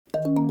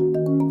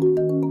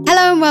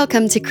Hello and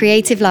welcome to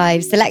Creative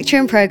Lives, the Lecture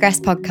in Progress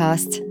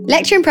podcast.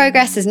 Lecture in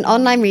Progress is an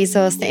online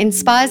resource that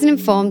inspires and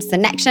informs the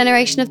next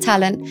generation of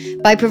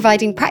talent by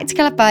providing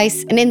practical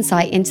advice and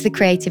insight into the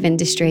creative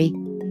industry.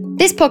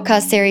 This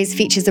podcast series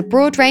features a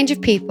broad range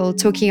of people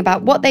talking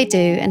about what they do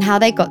and how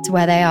they got to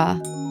where they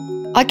are.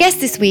 Our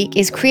guest this week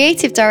is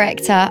creative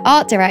director,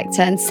 art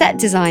director and set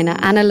designer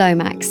Anna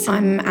Lomax.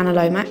 I'm Anna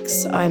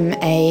Lomax. I'm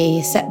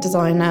a set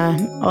designer,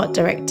 art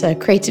director,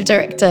 creative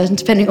director,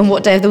 depending on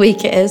what day of the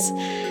week it is.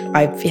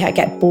 I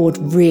get bored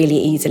really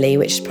easily,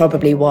 which is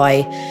probably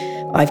why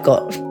I've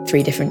got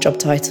 3 different job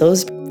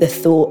titles. The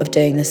thought of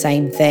doing the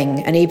same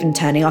thing and even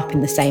turning up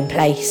in the same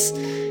place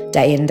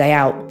day in, day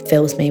out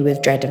fills me with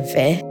dread and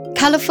fear.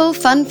 Colourful,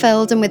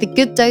 fun-filled and with a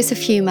good dose of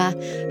humour,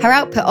 her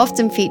output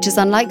often features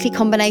unlikely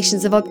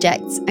combinations of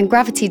objects and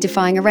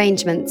gravity-defying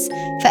arrangements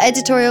for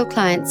editorial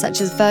clients such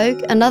as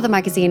Vogue, Another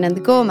Magazine and The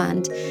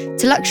Gourmand,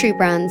 to luxury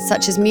brands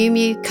such as Miu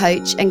Miu,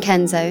 Coach and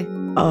Kenzo.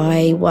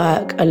 I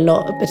work a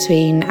lot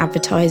between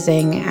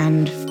advertising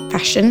and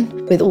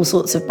fashion with all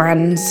sorts of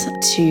brands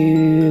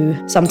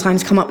to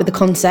sometimes come up with a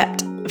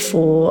concept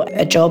for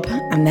a job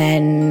and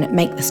then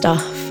make the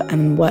stuff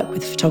and work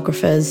with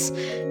photographers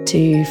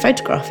to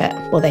photograph it,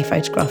 or they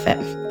photograph it,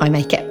 I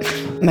make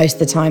it. Most of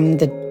the time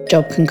the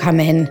job can come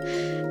in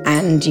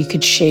and you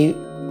could shoot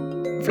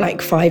like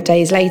 5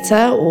 days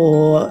later,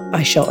 or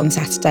I shot on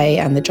Saturday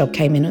and the job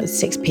came in at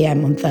 6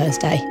 p.m. on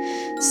Thursday.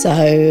 So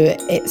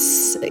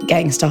it's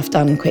getting stuff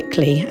done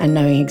quickly and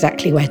knowing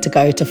exactly where to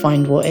go to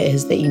find what it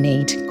is that you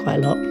need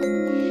quite a lot.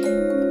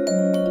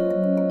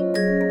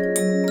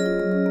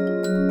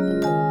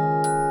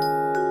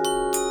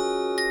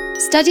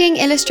 Studying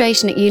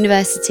illustration at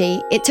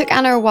university, it took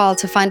Anna a while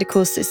to find a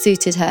course that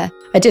suited her.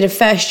 I did a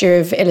first year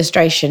of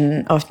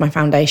illustration after my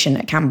foundation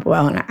at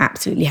Camberwell and I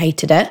absolutely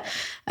hated it.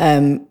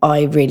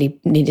 I really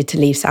needed to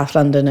leave South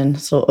London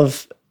and sort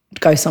of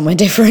go somewhere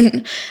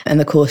different. And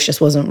the course just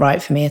wasn't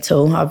right for me at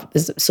all. I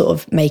was sort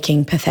of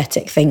making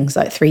pathetic things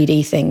like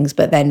 3D things,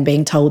 but then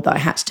being told that I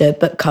had to do a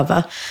book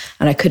cover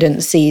and I couldn't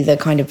see the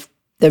kind of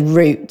the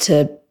route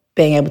to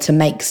being able to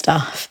make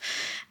stuff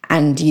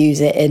and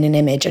use it in an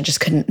image. I just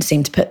couldn't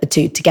seem to put the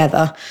two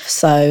together.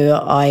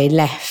 So I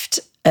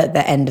left at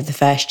the end of the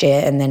first year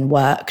and then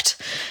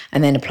worked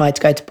and then applied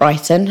to go to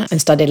Brighton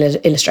and studied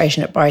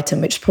illustration at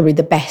Brighton, which is probably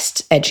the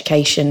best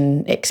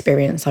education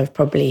experience I've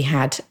probably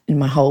had in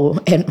my whole...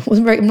 I'm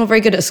not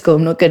very good at school.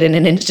 I'm not good in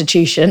an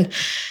institution.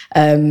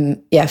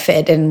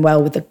 Fitted in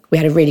well with we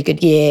had a really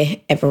good year.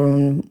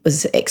 Everyone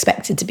was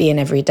expected to be in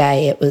every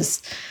day. It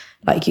was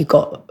like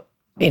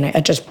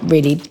I just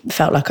really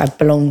felt like I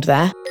belonged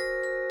there.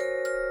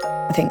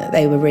 I think that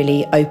they were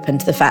really open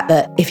to the fact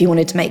that if you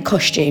wanted to make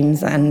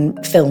costumes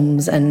and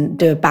films and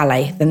do a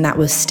ballet, then that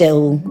was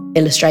still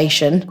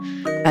illustration.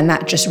 And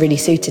that just really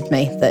suited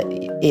me, that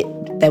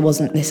there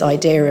wasn't this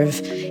idea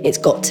of it's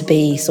got to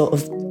be sort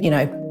of,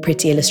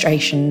 pretty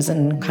illustrations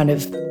and kind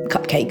of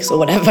cupcakes or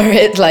whatever.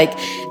 It's like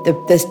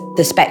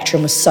the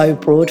spectrum was so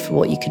broad for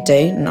what you could do,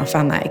 and I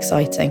found that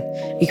exciting.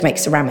 You could make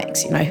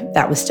ceramics,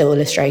 that was still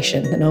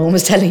illustration, and no one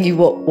was telling you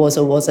what was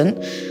or wasn't.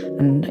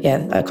 And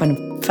yeah, I kind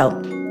of felt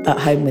at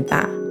home with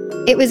that.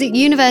 It was at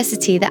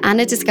university that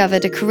Anna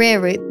discovered a career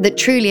route that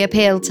truly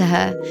appealed to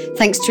her,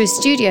 thanks to a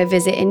studio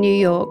visit in New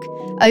York,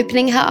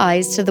 opening her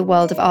eyes to the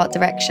world of art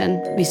direction.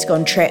 We used to go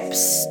on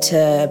trips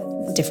to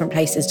different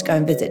places to go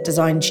and visit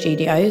design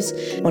studios.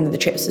 One of the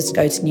trips was to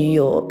go to New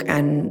York,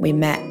 and we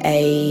met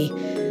a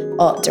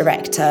art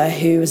director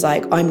who was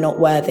like, I'm not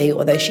worthy,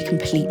 although she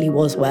completely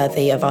was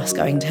worthy of us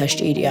going to her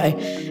studio.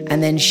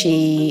 And then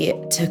she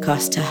took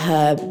us to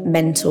her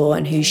mentor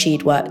and who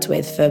she'd worked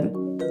with for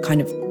kind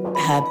of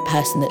her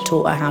person that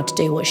taught her how to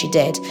do what she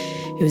did,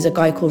 who was a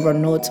guy called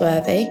Ron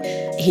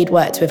Nordsworthy. He'd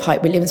worked with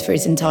Hype Williams for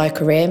his entire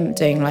career,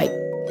 doing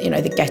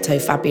the ghetto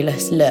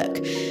fabulous look.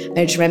 And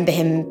I just remember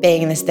him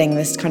being in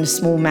this kind of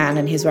small man,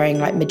 and he's wearing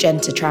like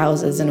magenta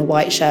trousers and a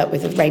white shirt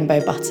with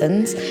rainbow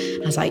buttons.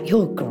 And I was like,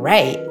 you're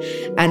great.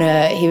 And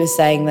he was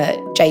saying that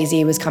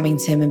Jay-Z was coming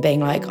to him and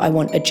being like, I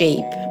want a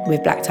Jeep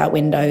with blacked out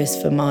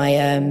windows for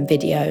my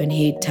video. And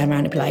he'd turn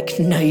around and be like,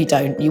 no, you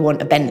don't, you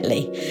want a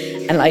Bentley.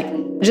 And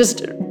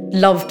just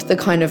loved the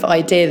kind of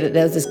idea that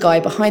there was this guy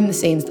behind the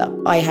scenes that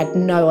I had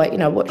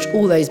watched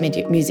all those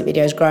music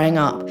videos growing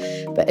up,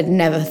 but had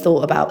never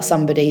thought about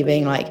somebody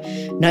being like,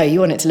 no, you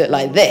want it to look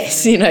like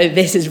this,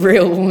 this is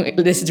real,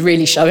 this is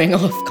really showing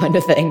off kind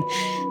of thing.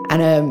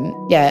 And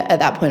at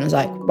that point I was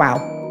like, wow,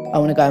 I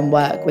want to go and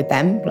work with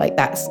them. Like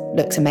that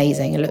looks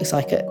amazing. It looks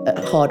like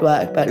a hard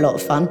work, but a lot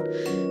of fun.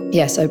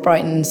 Yeah, so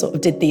Brighton sort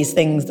of did these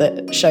things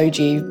that showed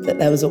you that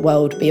there was a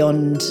world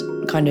beyond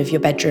kind of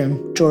your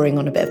bedroom drawing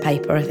on a bit of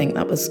paper. I think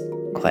that was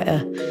quite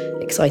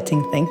an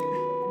exciting thing.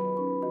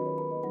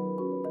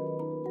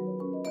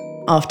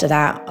 After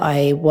that,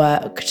 I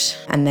worked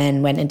and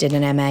then went and did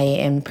an MA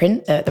in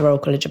print at the Royal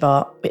College of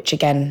Art, which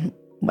again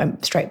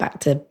went straight back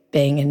to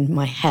being in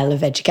my hell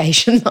of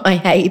education that I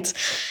hate.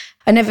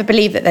 I never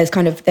believe that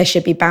there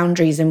should be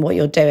boundaries in what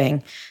you're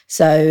doing.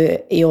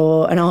 So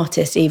you're an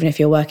artist, even if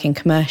you're working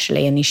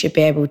commercially, and you should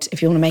be able to,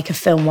 if you want to make a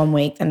film one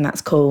week, then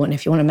that's cool. And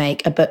if you want to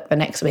make a book the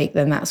next week,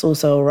 then that's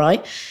also all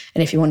right.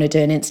 And if you want to do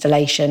an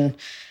installation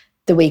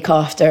the week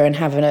after and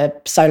having a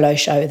solo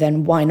show,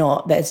 then why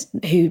not? There's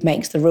who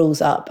makes the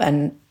rules up.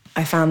 And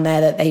I found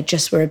there that they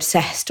just were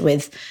obsessed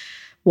with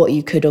what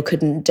you could or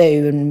couldn't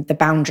do and the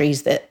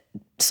boundaries that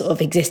sort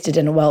of existed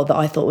in a world that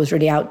I thought was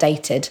really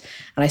outdated.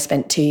 And I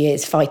spent 2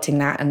 years fighting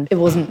that, and it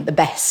wasn't the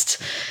best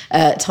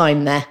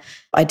time there.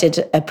 I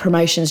did a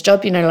promotions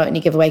job, like when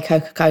you give away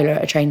Coca-Cola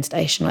at a train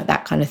station, like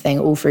that kind of thing,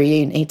 all through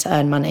uni to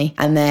earn money.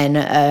 And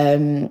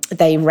then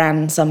they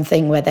ran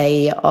something where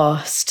they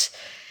asked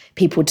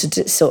people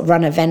to sort of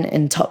run an event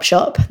in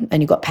Topshop,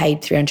 and you got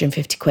paid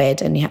 350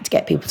 quid, and you had to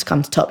get people to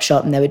come to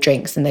Topshop, and there were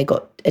drinks and they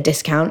got a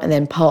discount. And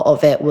then part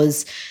of it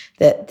was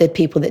that the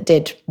people that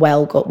did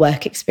well got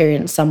work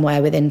experience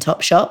somewhere within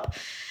Topshop.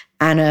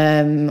 And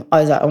I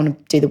was like, I want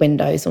to do the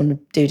windows, I want to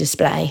do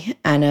display.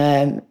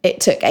 And it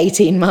took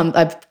 18 months.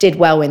 I did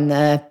well in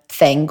the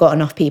thing, got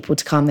enough people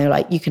to come. They were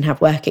like, you can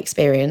have work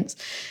experience.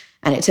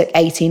 And it took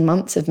 18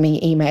 months of me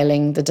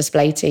emailing the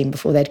display team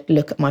before they'd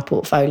look at my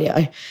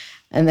portfolio.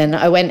 And then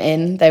I went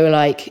in, they were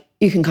like,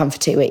 you can come for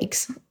 2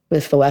 weeks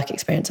for work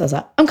experience. I was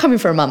like, I'm coming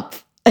for a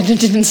month. And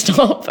it didn't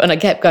stop. And I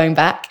kept going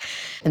back.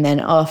 And then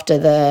after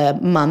the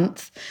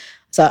month, I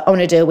was like, I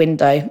want to do a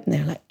window. And they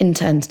were like,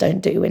 interns don't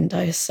do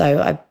windows. So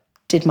I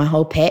did my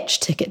whole pitch,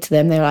 took it to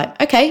them. They were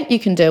like, okay, you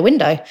can do a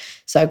window.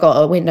 So I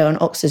got a window on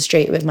Oxford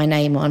Street with my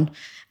name on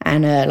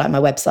and like my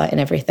website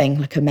and everything,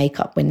 like a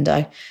makeup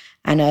window.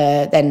 And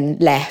then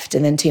left.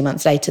 And then 2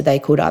 months later, they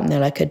called up and they're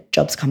like, a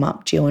job's come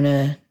up. Do you want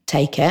to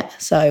take it?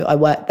 So I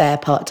worked there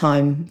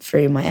part-time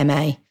through my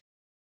MA.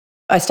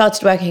 I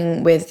started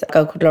working with a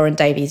girl called Lauren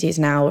Davies, who's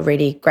now a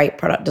really great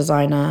product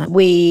designer.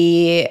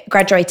 We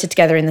graduated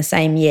together in the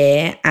same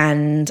year,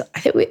 and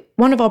I think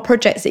one of our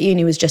projects at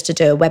uni was just to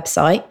do a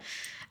website.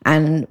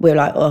 And we were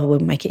like, oh, we'll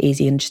make it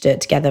easy and just do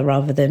it together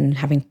rather than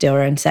having to do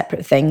our own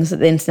separate things.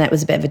 The internet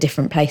was a bit of a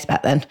different place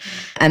back then.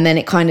 And then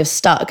it kind of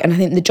stuck. And I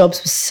think the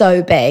jobs were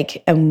so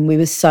big and we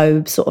were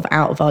so sort of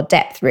out of our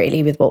depth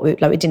really with what we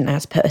didn't know how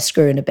to put a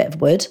screw in a bit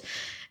of wood.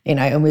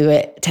 And we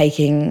were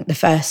taking, the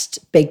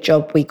first big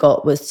job we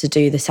got was to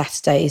do the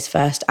Saturday's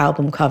first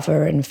album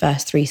cover and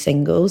first 3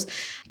 singles.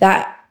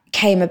 That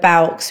came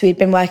about because we'd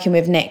been working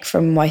with Nick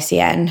from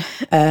YCN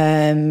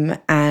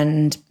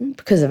and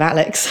because of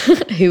Alex,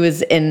 who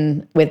was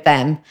in with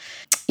them.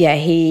 Yeah,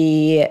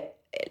 he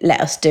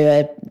let us do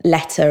a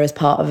letter as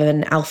part of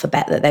an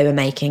alphabet that they were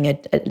making,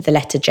 the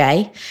letter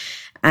J.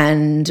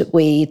 And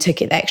we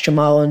took it the extra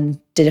mile and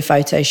did a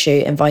photo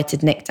shoot,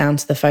 invited Nick down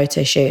to the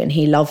photo shoot, and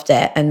he loved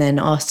it, and then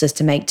asked us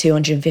to make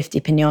 250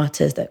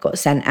 piñatas that got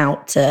sent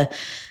out to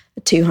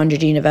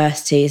 200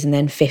 universities and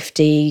then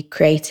 50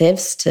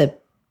 creatives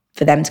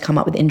for them to come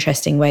up with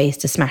interesting ways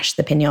to smash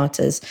the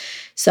piñatas.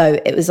 So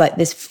it was like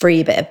this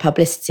free bit of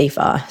publicity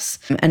for us.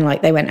 And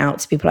like they went out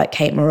to people like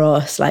Kate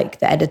Moros, like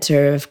the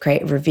editor of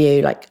Creative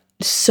Review, like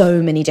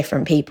so many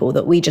different people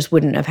that we just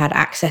wouldn't have had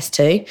access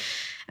to.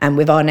 And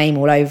with our name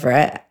all over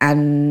it,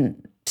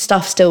 and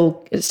stuff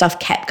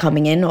kept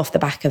coming in off the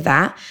back of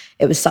that.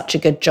 It was such a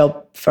good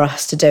job for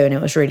us to do, and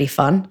it was really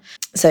fun.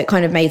 So it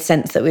kind of made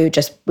sense that we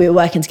were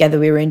working together,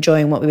 we were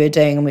enjoying what we were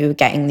doing, and we were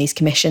getting these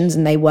commissions,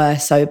 and they were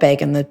so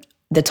big, and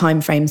the time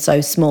frame so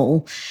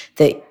small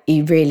that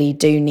you really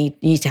do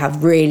need to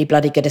have really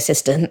bloody good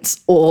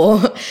assistants,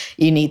 or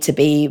you need to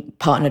be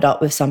partnered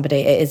up with somebody.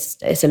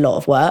 It's a lot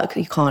of work.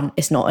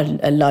 It's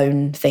not a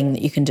lone thing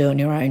that you can do on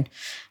your own.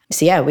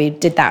 So yeah, we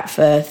did that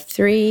for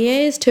 3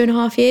 years,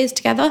 2.5 years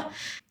together,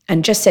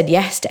 and just said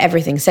yes to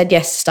everything, said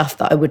yes to stuff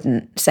that I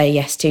wouldn't say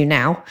yes to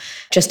now,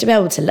 just to be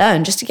able to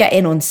learn, just to get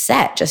in on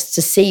set, just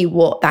to see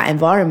what that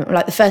environment,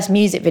 like the first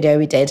music video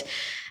we did,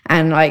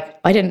 and like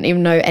I didn't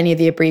even know any of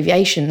the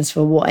abbreviations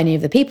for what any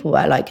of the people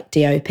were, like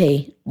DOP,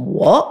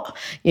 what?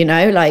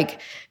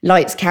 Like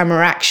lights,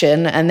 camera,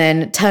 action, and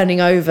then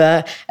turning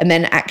over, and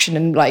then action,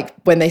 and like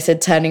when they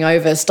said turning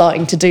over,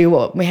 starting to do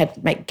what we had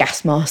to make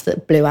gas masks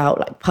that blew out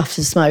like puffs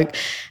of smoke,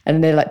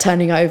 and they're like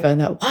turning over, and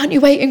they're like, why aren't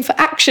you waiting for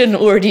action?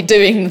 Already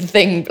doing the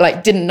thing,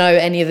 like didn't know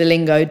any of the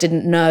lingo,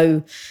 didn't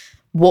know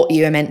what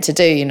you were meant to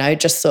do,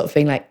 just sort of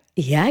being like,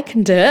 yeah, I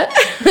can do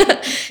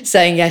it,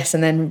 saying yes,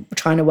 and then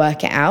trying to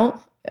work it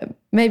out.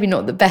 Maybe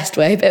not the best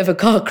way, a bit of a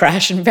car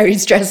crash and very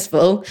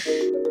stressful.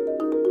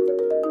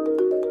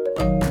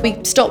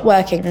 We stopped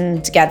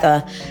working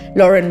together.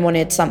 Lauren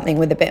wanted something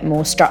with a bit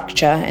more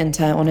structure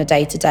on a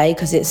day-to-day,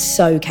 because it's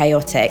so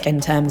chaotic in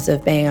terms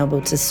of being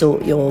able to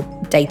sort your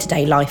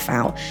day-to-day life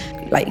out.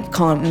 Like you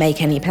can't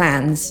make any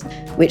plans,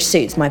 which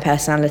suits my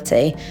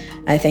personality.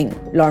 I think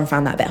Lauren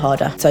found that a bit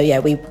harder. So yeah,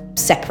 we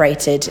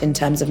separated in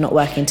terms of not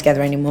working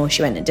together anymore.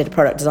 She went and did a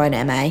product design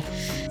at MA.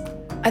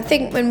 I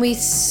think when I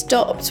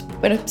stopped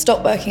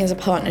working as a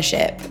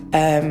partnership,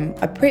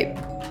 I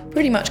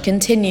pretty much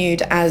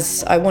continued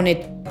as I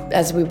wanted,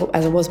 as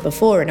I was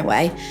before in a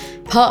way.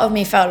 Part of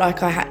me felt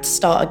like I had to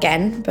start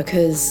again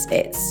because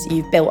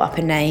you've built up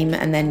a name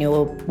and then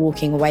you're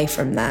walking away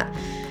from that.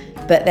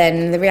 But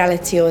then the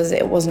reality was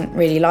it wasn't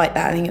really like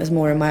that. I think it was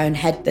more in my own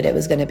head that it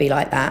was going to be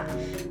like that.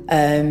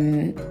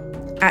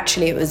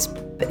 Actually, it was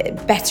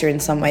better in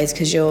some ways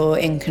because you're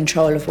in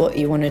control of what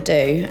you want to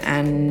do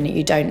and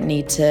you don't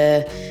need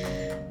to,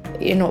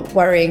 you're not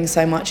worrying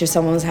so much if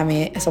someone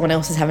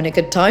else is having a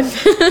good time.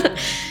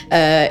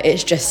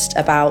 It's just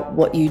about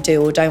what you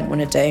do or don't want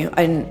to do.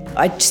 And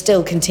I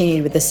still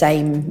continued with the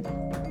same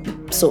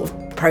sort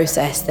of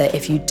process that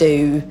if you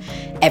do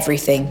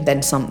everything,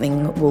 then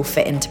something will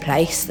fit into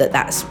place.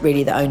 That's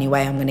really the only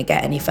way I'm going to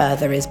get any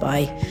further is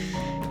by,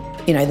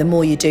 the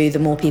more you do, the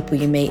more people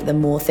you meet, the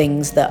more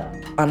things that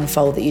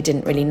unfold that you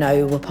didn't really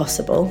know were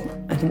possible.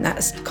 I think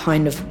that's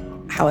kind of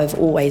how I've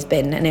always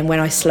been. And then when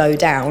I slow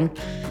down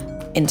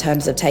in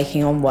terms of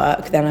taking on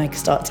work, then I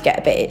start to get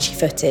a bit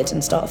itchy-footed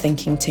and start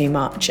thinking too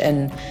much.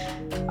 And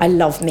I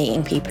love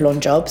meeting people on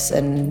jobs,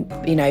 and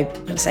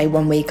say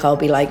one week I'll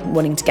be like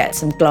wanting to get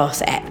some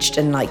glass etched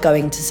and like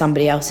going to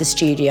somebody else's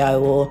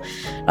studio, or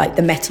like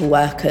the metal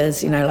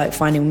workers, like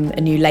finding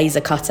a new laser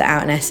cutter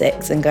out in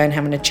Essex and going and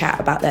having a chat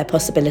about their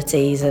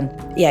possibilities. And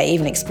yeah,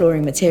 even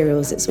exploring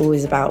materials, it's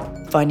always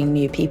about finding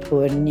new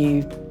people and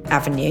new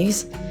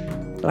avenues,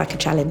 like a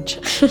challenge.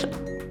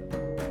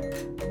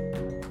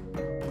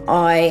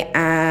 I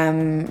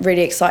am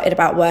really excited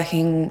about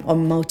working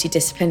on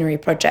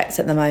multidisciplinary projects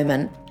at the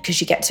moment because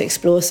you get to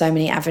explore so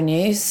many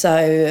avenues.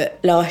 So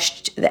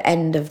the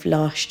end of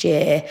last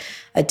year,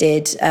 I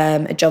did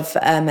a job for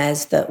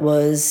Hermes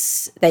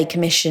they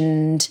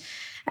commissioned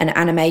an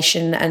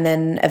animation and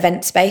then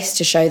event space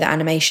to show the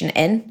animation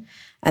in.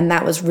 And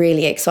that was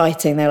really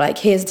exciting. They're like,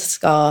 here's the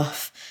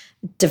scarf,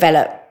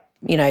 develop,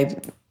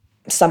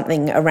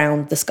 something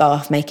around the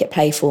scarf, make it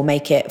playful,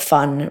 make it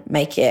fun,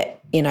 make it,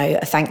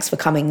 a thanks for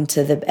coming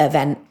to the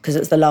event because it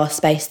was the last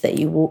space that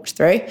you walked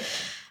through.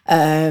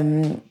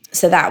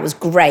 So that was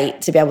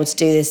great to be able to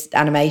do this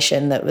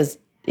animation that was,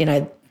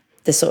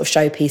 the sort of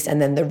showpiece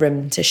and then the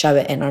room to show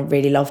it in. I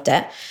really loved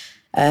it.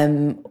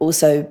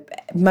 Also,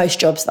 most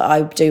jobs that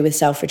I do with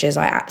Selfridges,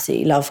 I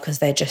absolutely love because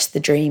they're just the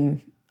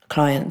dream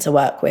client to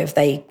work with.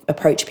 They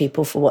approach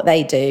people for what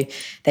they do,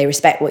 they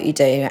respect what you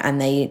do, and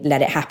they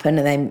let it happen,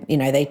 and then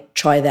they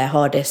try their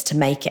hardest to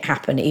make it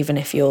happen, even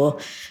if you're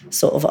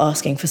sort of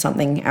asking for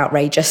something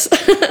outrageous. So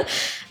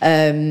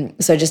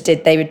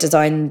they would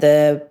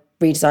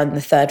redesign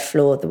the third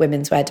floor, the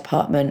women's wear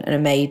department, and I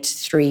made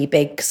 3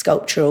 big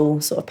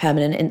sculptural sort of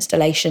permanent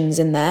installations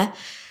in there,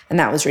 and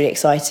that was really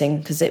exciting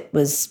because it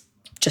was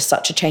just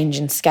such a change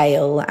in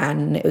scale,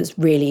 and it was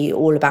really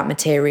all about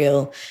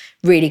material.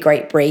 Really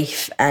great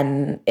brief,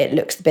 and it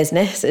looks the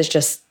business. It's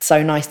just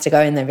so nice to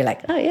go in there and be like,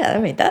 oh yeah, I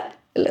made that.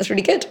 It looks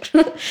really good.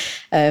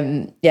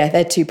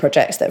 They're 2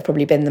 projects that have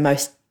probably been the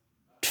most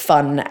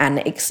fun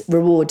and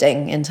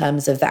rewarding in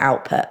terms of the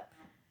output.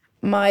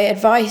 My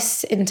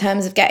advice in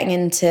terms of getting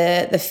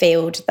into the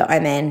field that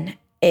I'm in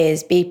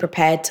is be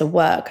prepared to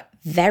work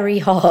very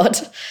hard.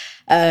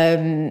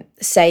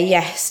 Say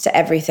yes to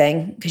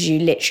everything because you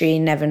literally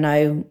never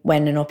know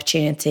when an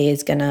opportunity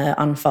is going to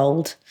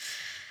unfold.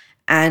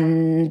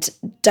 And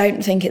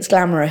don't think it's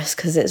glamorous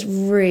because it's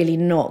really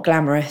not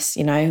glamorous.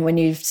 When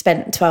you've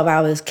spent 12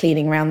 hours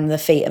cleaning around the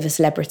feet of a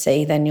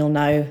celebrity, then you'll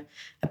know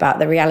about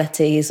the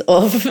realities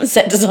of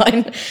set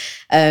design.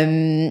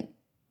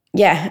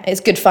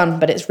 It's good fun,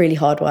 but it's really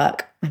hard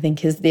work, I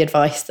think, is the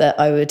advice that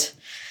I would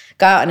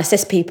go out and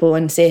assist people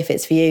and see if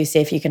it's for you, see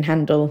if you can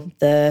handle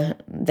the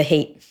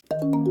heat.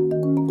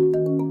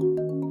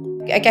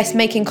 I guess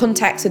making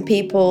contacts with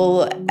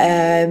people,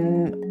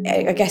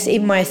 I guess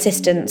even my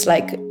assistants,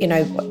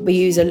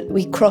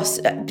 we cross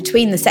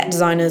between the set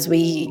designers,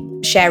 we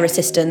share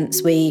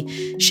assistants, we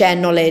share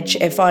knowledge.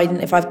 If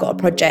I've got a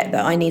project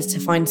that I need to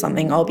find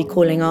something, I'll be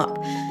calling up,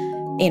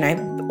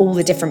 all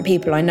the different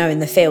people I know in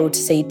the field to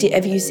see,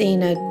 have you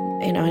seen I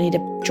need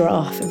a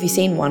giraffe, have you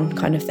seen one,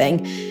 kind of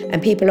thing.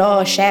 And people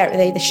they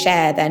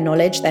share their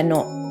knowledge.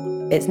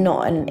 It's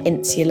not an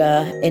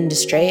insular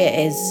industry.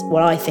 It is,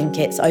 I think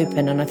it's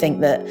open. And I think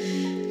that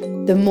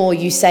the more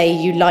you say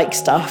you like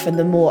stuff and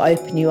the more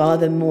open you are,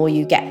 the more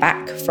you get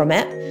back from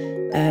it.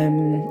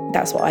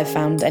 That's what I've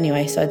found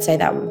anyway. So I'd say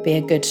that would be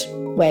a good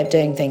way of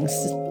doing things.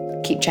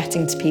 Keep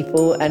chatting to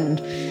people. And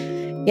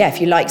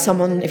if you like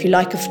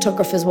a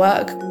photographer's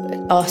work,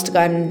 ask to go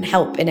and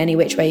help in any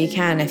which way you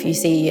can. If you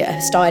see a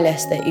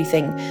stylist that you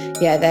think,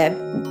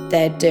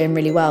 they're doing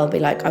really well, be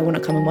like, I want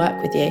to come and work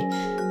with you.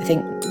 I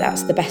think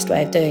that's the best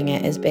way of doing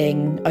it, is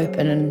being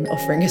open and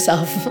offering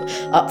yourself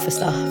up for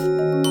stuff.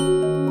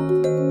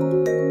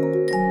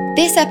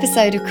 This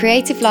episode of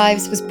Creative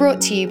Lives was brought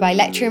to you by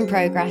Lecture in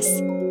Progress.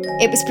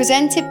 It was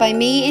presented by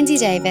me, Indy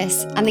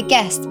Davis, and the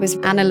guest was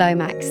Anna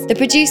Lomax. The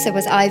producer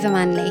was Ivor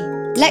Manley.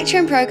 Lecture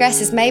in Progress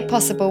is made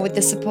possible with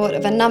the support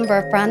of a number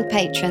of brand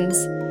patrons.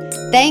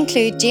 They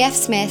include GF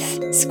Smith,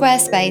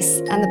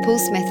 Squarespace, and the Paul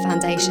Smith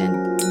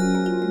Foundation.